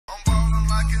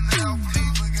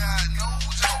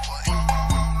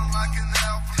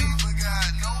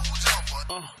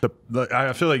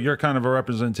I feel like you're kind of a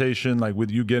representation, like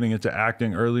with you getting into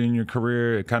acting early in your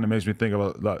career. It kind of makes me think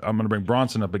about, I'm going to bring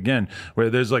Bronson up again, where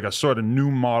there's like a sort of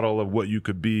new model of what you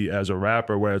could be as a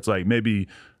rapper, where it's like maybe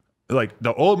like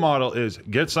the old model is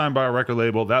get signed by a record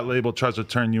label. That label tries to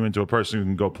turn you into a person who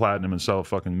can go platinum and sell a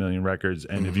fucking million records.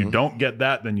 And if you don't get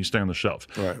that, then you stay on the shelf.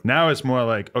 Right. Now it's more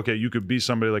like, okay, you could be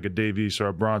somebody like a Dave East or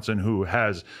a Bronson who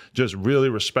has just really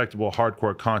respectable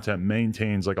hardcore content,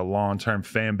 maintains like a long-term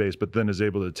fan base, but then is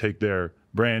able to take their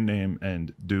brand name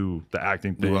and do the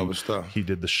acting thing. Do other stuff. He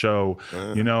did the show.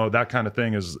 You know, that kind of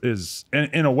thing is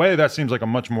in a way that seems like a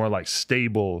much more like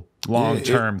stable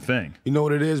long-term thing. You know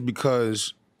what it is?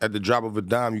 Because at the drop of a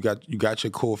dime, you got your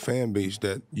core fan base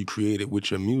that you created with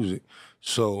your music.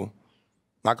 So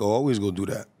I could always go do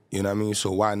that. You know what I mean?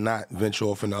 So why not venture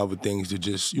off into other things to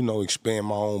just, you know, expand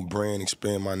my own brand,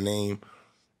 expand my name.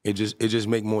 It just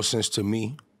make more sense to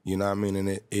me. You know what I mean?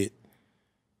 And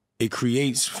it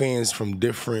creates fans from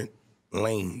different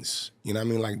lanes. You know what I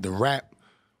mean? Like the rap,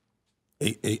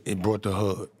 it brought the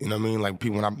hood. You know what I mean? Like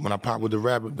people when I popped with the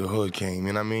rap, the hood came.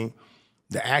 You know what I mean?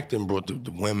 The acting brought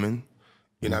the women.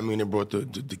 You know what I mean? It brought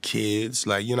the kids,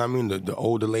 like, you know what I mean? The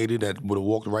older lady that would have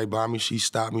walked right by me, she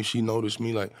stopped me, she noticed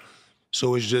me, like,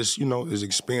 so it's just, you know, it's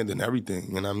expanding everything.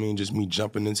 You know what I mean? Just me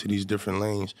jumping into these different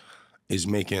lanes is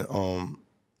making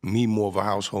me more of a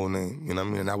household name. You know what I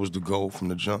mean? And that was the goal from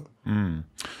the jump.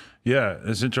 Yeah,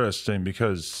 it's interesting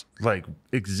because like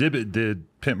Exhibit did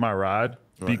Pimp My Ride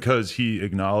because he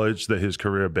acknowledged that his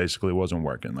career basically wasn't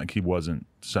working. Like he wasn't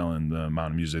selling the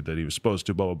amount of music that he was supposed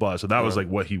to, blah, blah, blah. So that was like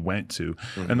what he went to.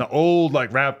 And the old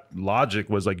like rap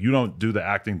logic was like, you don't do the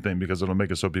acting thing because it'll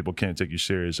make it so people can't take you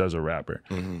serious as a rapper.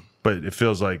 But it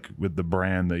feels like with the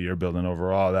brand that you're building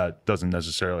overall, that doesn't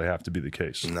necessarily have to be the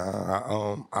case.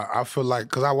 Nah, I feel like,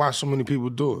 cause I watch so many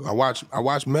people do it. I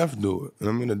watch Meth do it. You know what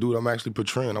I mean? The dude I'm actually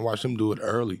portraying, I watched him do it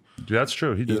early. Yeah, that's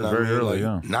true. He did it very early,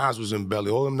 like, Nas was in Belly.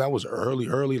 All of them, that was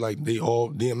early. Like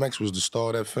DMX was the star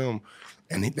of that film.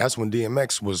 And that's when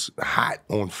DMX was hot,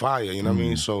 on fire, you know what I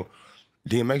mean? So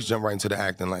DMX jumped right into the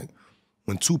acting. Like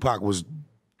when Tupac was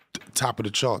top of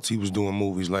the charts, he was doing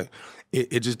movies. Like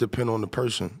it just depends on the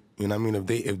person. You know what I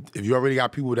mean? If you already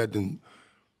got people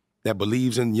that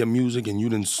believes in your music and you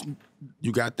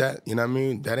got that, you know what I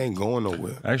mean? That ain't going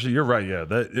nowhere. Actually, you're right, yeah.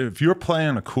 That if you're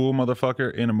playing a cool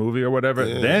motherfucker in a movie or whatever,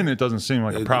 then it doesn't seem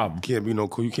like a problem. Can't be no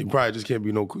cool. You probably just can't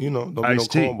be no, you know, don't be no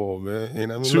cornball, man. You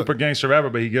know what I mean? Super gangster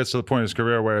rapper, but he gets to the point in his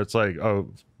career where it's like, oh,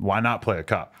 why not play a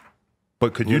cop?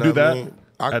 But could you do that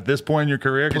at this point in your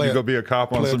career? Could you go be a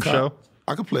cop on some show?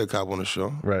 I could play a cop on a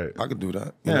show. Right. I could do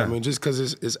that. You know what I mean? Just because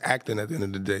it's acting at the end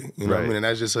of the day. You know what I mean? And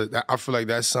that's just, I feel like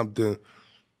that's something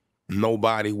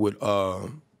nobody would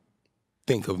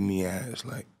think of me as.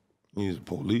 Like, he's the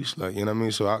police. Like, you know what I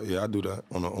mean? So, I do that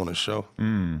on a show.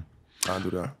 I do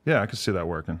that. Yeah, I could see that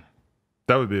working.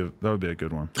 That would be a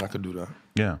good one. I could do that.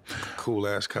 Yeah. Cool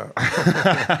ass cop.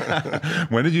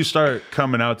 When did you start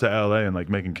coming out to LA and like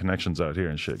making connections out here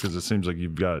and shit? Because it seems like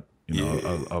you've got, you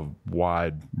know, a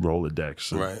wide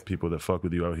Rolodex of people that fuck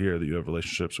with you out here that you have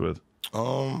relationships with.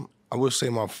 I would say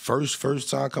my first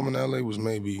time coming to LA was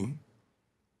maybe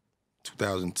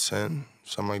 2010,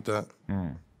 something like that.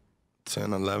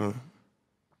 10, 11.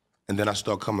 And then I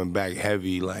started coming back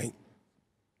heavy like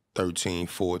 13,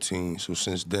 14. So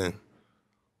since then,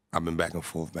 I've been back and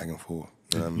forth. You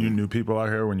know what I mean? You knew people out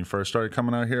here when you first started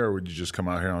coming out here, or would you just come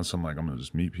out here on some like, I'm gonna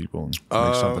just meet people and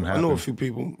make something happen? I knew a few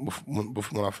people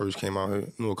when I first came out here.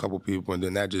 I knew a couple people, and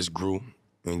then that just grew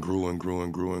and grew and grew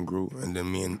and grew and grew. And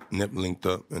then me and Nip linked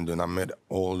up, and then I met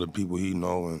all the people he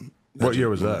know. And what year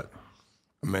was that?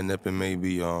 I met Nip in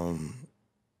maybe, I want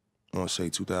to say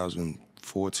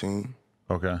 2014.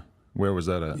 Okay. Where was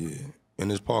that at? Yeah, in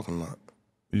his parking lot.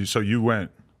 So you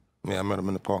went... Yeah, I met him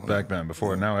in the parking lot. Back then,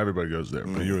 before. Now everybody goes there,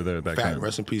 but you were there back then.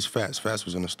 Rest in peace, Fats. Fats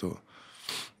was in the store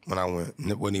when I went.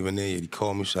 Nip wasn't even there yet. He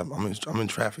called me, said, I'm in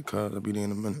traffic, cuz. I'll be there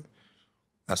in a minute.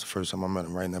 That's the first time I met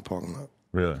him, right in that parking lot.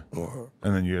 Really?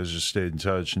 And then you guys just stayed in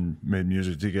touch and made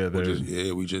music together?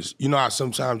 We just, you know how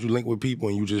sometimes you link with people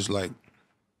and you just like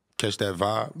catch that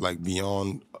vibe, like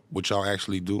beyond what y'all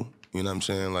actually do. You know what I'm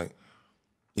saying? Like,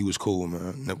 he was cool,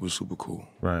 man. Nip was super cool.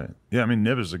 Right. Yeah, I mean,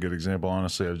 Nip is a good example,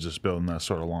 honestly, of just building that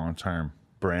sort of long-term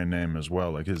brand name as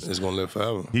well. Like it's gonna live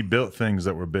forever. He built things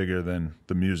that were bigger than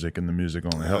the music, and the music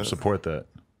only helped support that.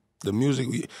 The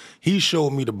music, he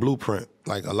showed me the blueprint.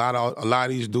 Like a lot of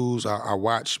these dudes I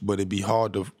watch, but it'd be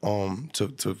hard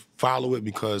to follow it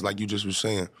because, like you just was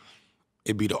saying,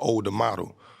 it'd be the older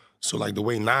model. So like the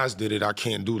way Nas did it, I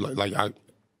can't do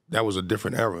that was a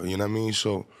different era. You know what I mean?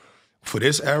 So for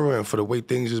this era and for the way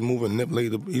things is moving, Nip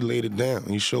he laid it down.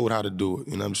 He showed how to do it.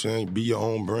 You know what I'm saying? Be your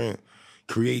own brand.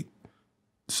 Create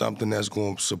something that's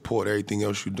going to support everything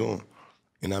else you're doing.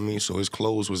 You know what I mean? So his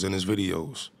clothes was in his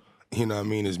videos. You know what I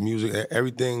mean? His music,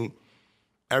 everything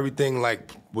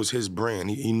like was his brand.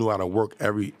 He knew how to work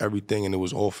everything, and it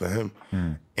was all for him.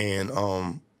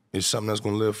 And it's something that's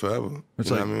going to live forever. It's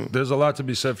you like, know what I mean? There's a lot to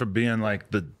be said for being like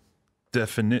the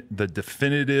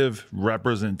definitive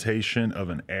representation of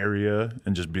an area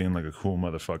and just being like a cool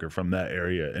motherfucker from that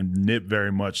area. And Nip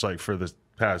very much like for the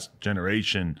past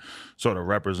generation sort of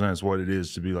represents what it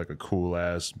is to be like a cool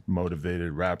ass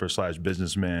motivated rapper /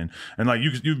 businessman. And like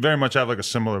you very much have like a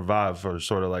similar vibe for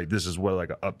sort of like this is what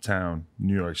like an uptown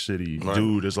New York City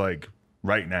dude is like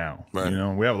right now. You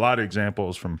know, we have a lot of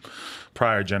examples from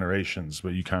prior generations, but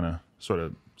you kind of sort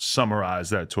of summarize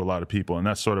that to a lot of people. And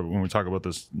that's sort of when we talk about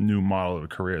this new model of a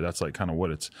career, that's like kind of what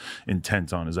it's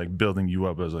intent on, is like building you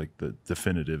up as like the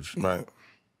definitive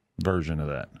version of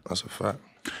that. That's a fact.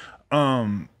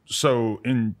 So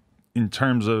in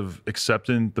terms of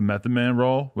accepting the Method Man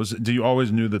role, do you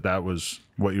always knew that was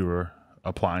what you were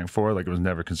applying for? Like it was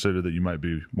never considered that you might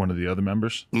be one of the other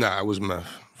members? Nah, it was Meth.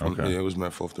 Yeah, it was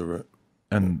Meth off the rip.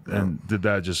 And did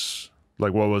that just,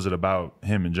 like, what was it about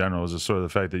him in general? Was it sort of the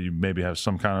fact that you maybe have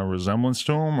some kind of resemblance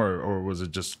to him, or was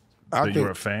it just that you were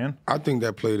a fan? I think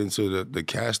that played into the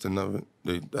casting of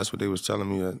it. That's what they was telling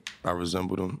me, that I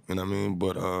resembled him, you know what I mean?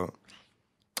 But I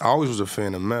always was a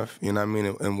fan of Meth, you know what I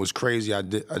mean? And what's crazy, I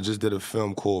just did a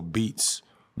film called Beats.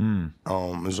 It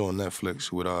was on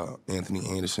Netflix with Anthony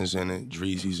Anderson's in it,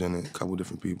 Dreezy's in it, a couple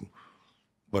different people.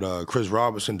 But Chris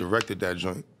Robertson directed that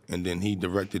joint, and then he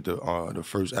directed the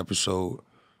first episode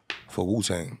for Wu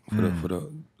Tang for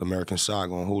the American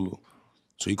Saga on Hulu.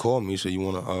 So he called me. He said, "You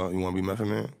wanna be Method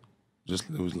Man?"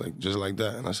 It was like just like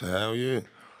that, and I said, "Hell yeah!"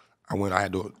 I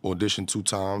had to audition 2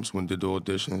 times. Did the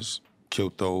auditions,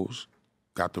 killed those,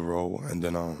 got the role, and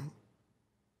then I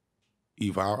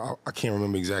can't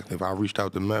remember exactly if I reached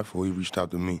out to Meth or he reached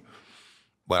out to me.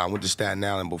 But I went to Staten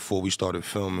Island before we started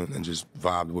filming and just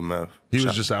vibed with Meth. He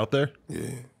was just out there? Yeah.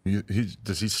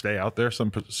 Does he stay out there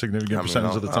some significant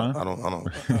percentage of the time? I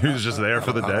don't. He was just there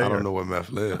for the day? I don't know where Meth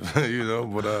lived, you know,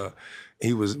 but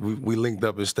we linked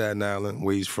up in Staten Island,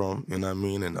 where he's from, you know what I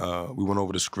mean? And we went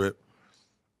over the script,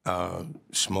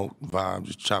 smoked, vibed,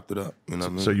 just chopped it up, you know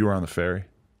what I mean? So you were on the ferry?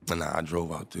 Nah, I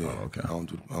drove out there. Oh, okay. I don't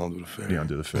do the ferry. You don't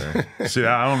do the ferry. See,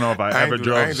 I don't know if I ever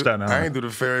drove to Staten Island. I ain't do the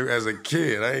ferry as a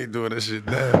kid. I ain't doing that shit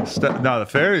now. No, the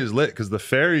ferry is lit, because the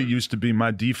ferry used to be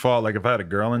my default. Like if I had a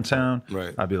girl in town,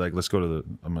 I'd be like, let's go to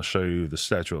I'm going to show you the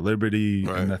Statue of Liberty.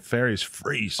 And that ferry's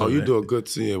free. So you do a good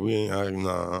thing. Yeah, we ain't,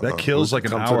 that kills like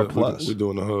an hour plus. We're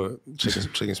doing the hood,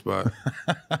 chicken spot.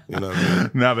 You know what I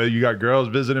mean? Nah, but you got girls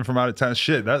visiting from out of town.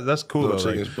 Shit, that's cool though.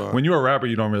 Like, when you're a rapper,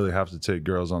 you don't really have to take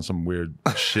girls on some weird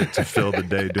shit to fill the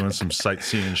day doing some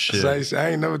sightseeing shit. I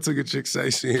ain't never took a chick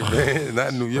sightseeing, man.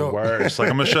 Not in New York. It's like,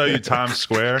 I'm gonna show you Times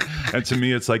Square, and to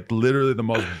me, it's like literally the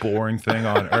most boring thing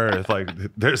on earth. Like,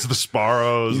 there's the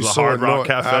Sparrows, the Hard Rock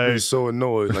Cafe. I'd be so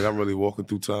annoyed. Like, I'm really walking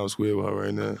through Times Square with her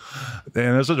right now. And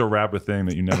there's such a rapper thing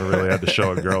that you never really had to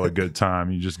show a girl a good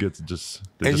time. You just get to just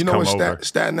and you know what?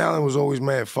 Staten Island was always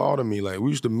mad far to me. Like, we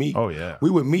used to meet. Oh yeah.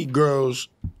 We would meet girls.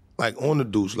 Like on the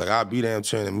deuce, like I'd be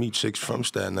downtown and meet chicks from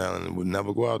Staten Island and would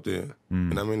never go out there. You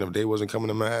know what I mean? If they wasn't coming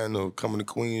to Manhattan or coming to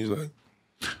Queens, like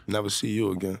never see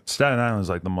you again. Staten Island is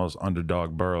like the most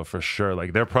underdog borough for sure.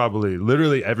 Like they're probably,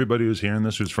 literally everybody who's hearing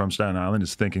this who's from Staten Island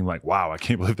is thinking like, wow, I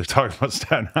can't believe they're talking about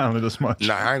Staten Island this much.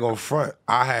 Nah, I ain't gonna front.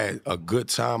 I had a good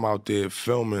time out there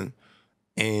filming,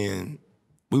 and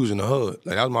we was in the hood.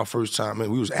 Like that was my first time. Man,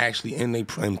 we was actually in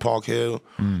Park Hill.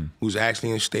 We was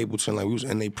actually in Stapleton. Like we was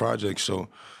in their project. So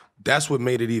that's what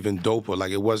made it even doper.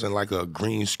 Like it wasn't like a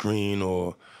green screen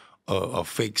or a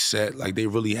fake set. Like they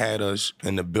really had us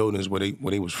in the buildings where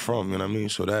they was from. You know what I mean?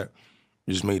 So that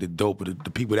just made it doper. The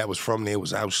people that was from there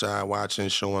was outside watching,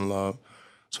 showing love.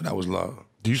 So that was love.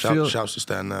 Do you feel? Shouts to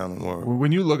Staten Island.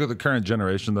 When you look at the current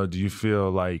generation, though, do you feel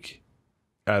like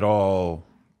at all,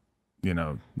 you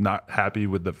know, not happy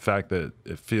with the fact that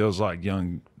it feels like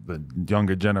the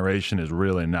younger generation is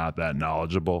really not that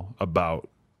knowledgeable about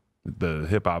the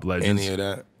hip hop legends? Any of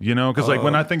that, you know, because like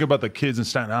when I think about the kids in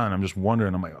Staten Island, I'm just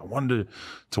wondering. I'm like, I wonder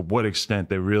to what extent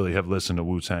they really have listened to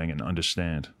Wu Tang and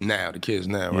understand. Now the kids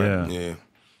now, right? Yeah.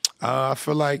 I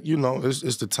feel like, you know,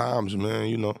 it's the times, man.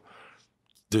 You know,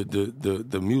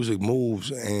 the music moves,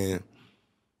 and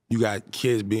you got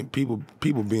kids people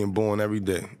being born every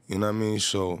day. You know what I mean?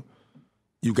 So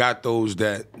you got those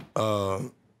that are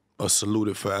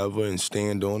saluted forever and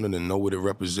stand on it and know what it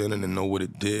represented and know what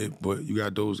it did, but you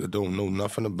got those that don't know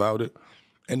nothing about it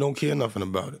and don't care nothing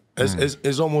about it.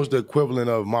 It's almost the equivalent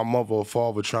of my mother or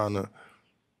father trying to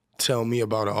tell me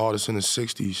about an artist in the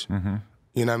 60s.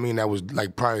 You know what I mean? That was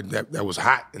like probably that was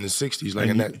hot in the 60s. Like,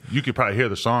 and you could probably hear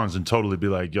the songs and totally be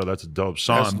like, yo, that's a dope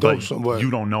song. That's dope song, but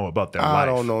you don't know about their life. I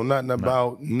don't know nothing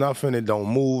about nothing. It don't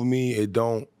move me. I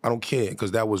don't care,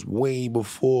 because that was way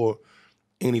before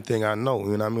anything I know.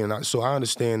 You know what I mean? So I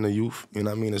understand the youth, you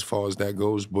know what I mean, as far as that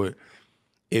goes. But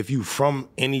if you from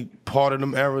any part of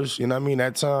them eras, you know what I mean,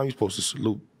 that time, you're supposed to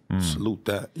salute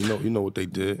that. You know what they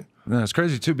did. And it's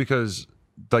crazy too, because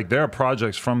like there are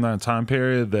projects from that time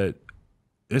period that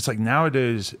it's like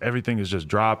nowadays everything is just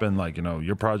dropping. Like, you know,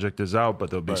 your project is out, but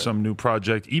there'll be some new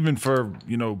project. Even for,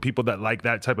 you know, people that like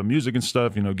that type of music and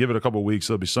stuff, you know, give it a couple of weeks,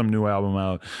 there'll be some new album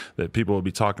out that people will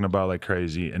be talking about like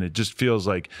crazy. And it just feels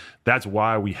like that's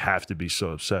why we have to be so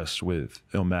obsessed with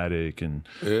Illmatic and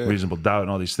Reasonable Doubt and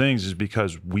all these things, is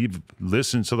because we've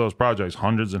listened to those projects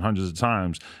hundreds and hundreds of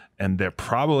times. And there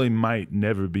probably might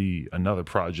never be another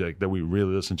project that we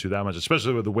really listen to that much,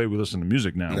 especially with the way we listen to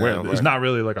music now, where there's not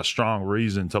really like a strong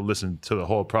reason to listen to the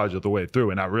whole project the way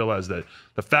through. And I realized that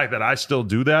the fact that I still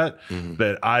do that,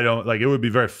 that I don't, like, it would be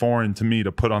very foreign to me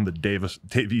to put on the Dave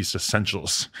East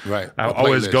Essentials. Right. I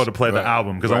always go to play the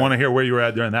album because I want to hear where you were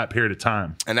at during that period of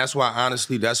time. And that's why,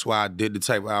 honestly, that's why I did the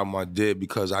type of album I did,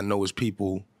 because I know it's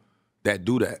people that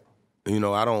do that. You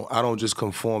know, I don't just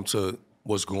conform to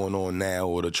what's going on now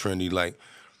or the trendy, like,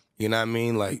 you know what I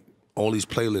mean? Like, all these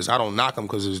playlists, I don't knock them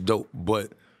because it's dope,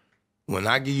 but when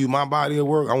I give you my body of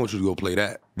work, I want you to go play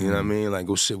that. You know what I mean? Like,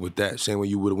 go sit with that. Same way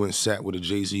you would have went and sat with a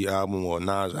Jay-Z album or a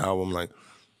Nas album. Like,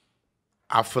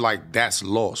 I feel like that's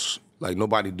lost. Like,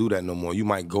 nobody do that no more. You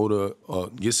might go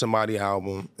to get somebody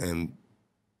album, and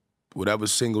whatever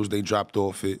singles they dropped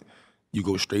off it, you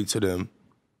go straight to them.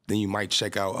 Then you might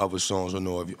check out other songs,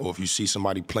 or if you see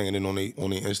somebody playing it on their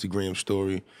Instagram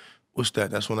story, what's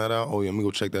that? That's on that out? Oh yeah, let me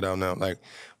go check that out now. Like,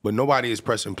 but nobody is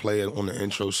pressing play on the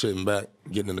intro, sitting back,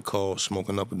 getting in the car,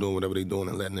 smoking up and doing whatever they're doing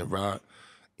and letting it ride.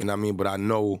 You know what I mean? But I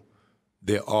know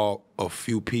there are a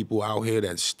few people out here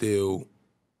that still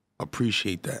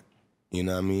appreciate that. You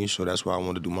know what I mean? So that's why I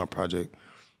wanted to do my project.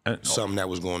 And something that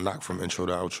was going to knock from intro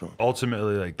to outro.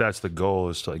 Ultimately, like, that's the goal,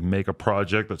 is to like make a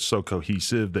project that's so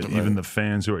cohesive that even the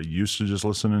fans who are used to just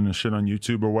listening to shit on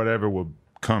YouTube or whatever will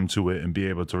come to it and be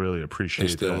able to really appreciate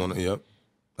it. They still want to, yep.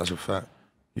 That's a fact.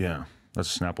 Yeah,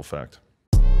 that's a Snapple fact.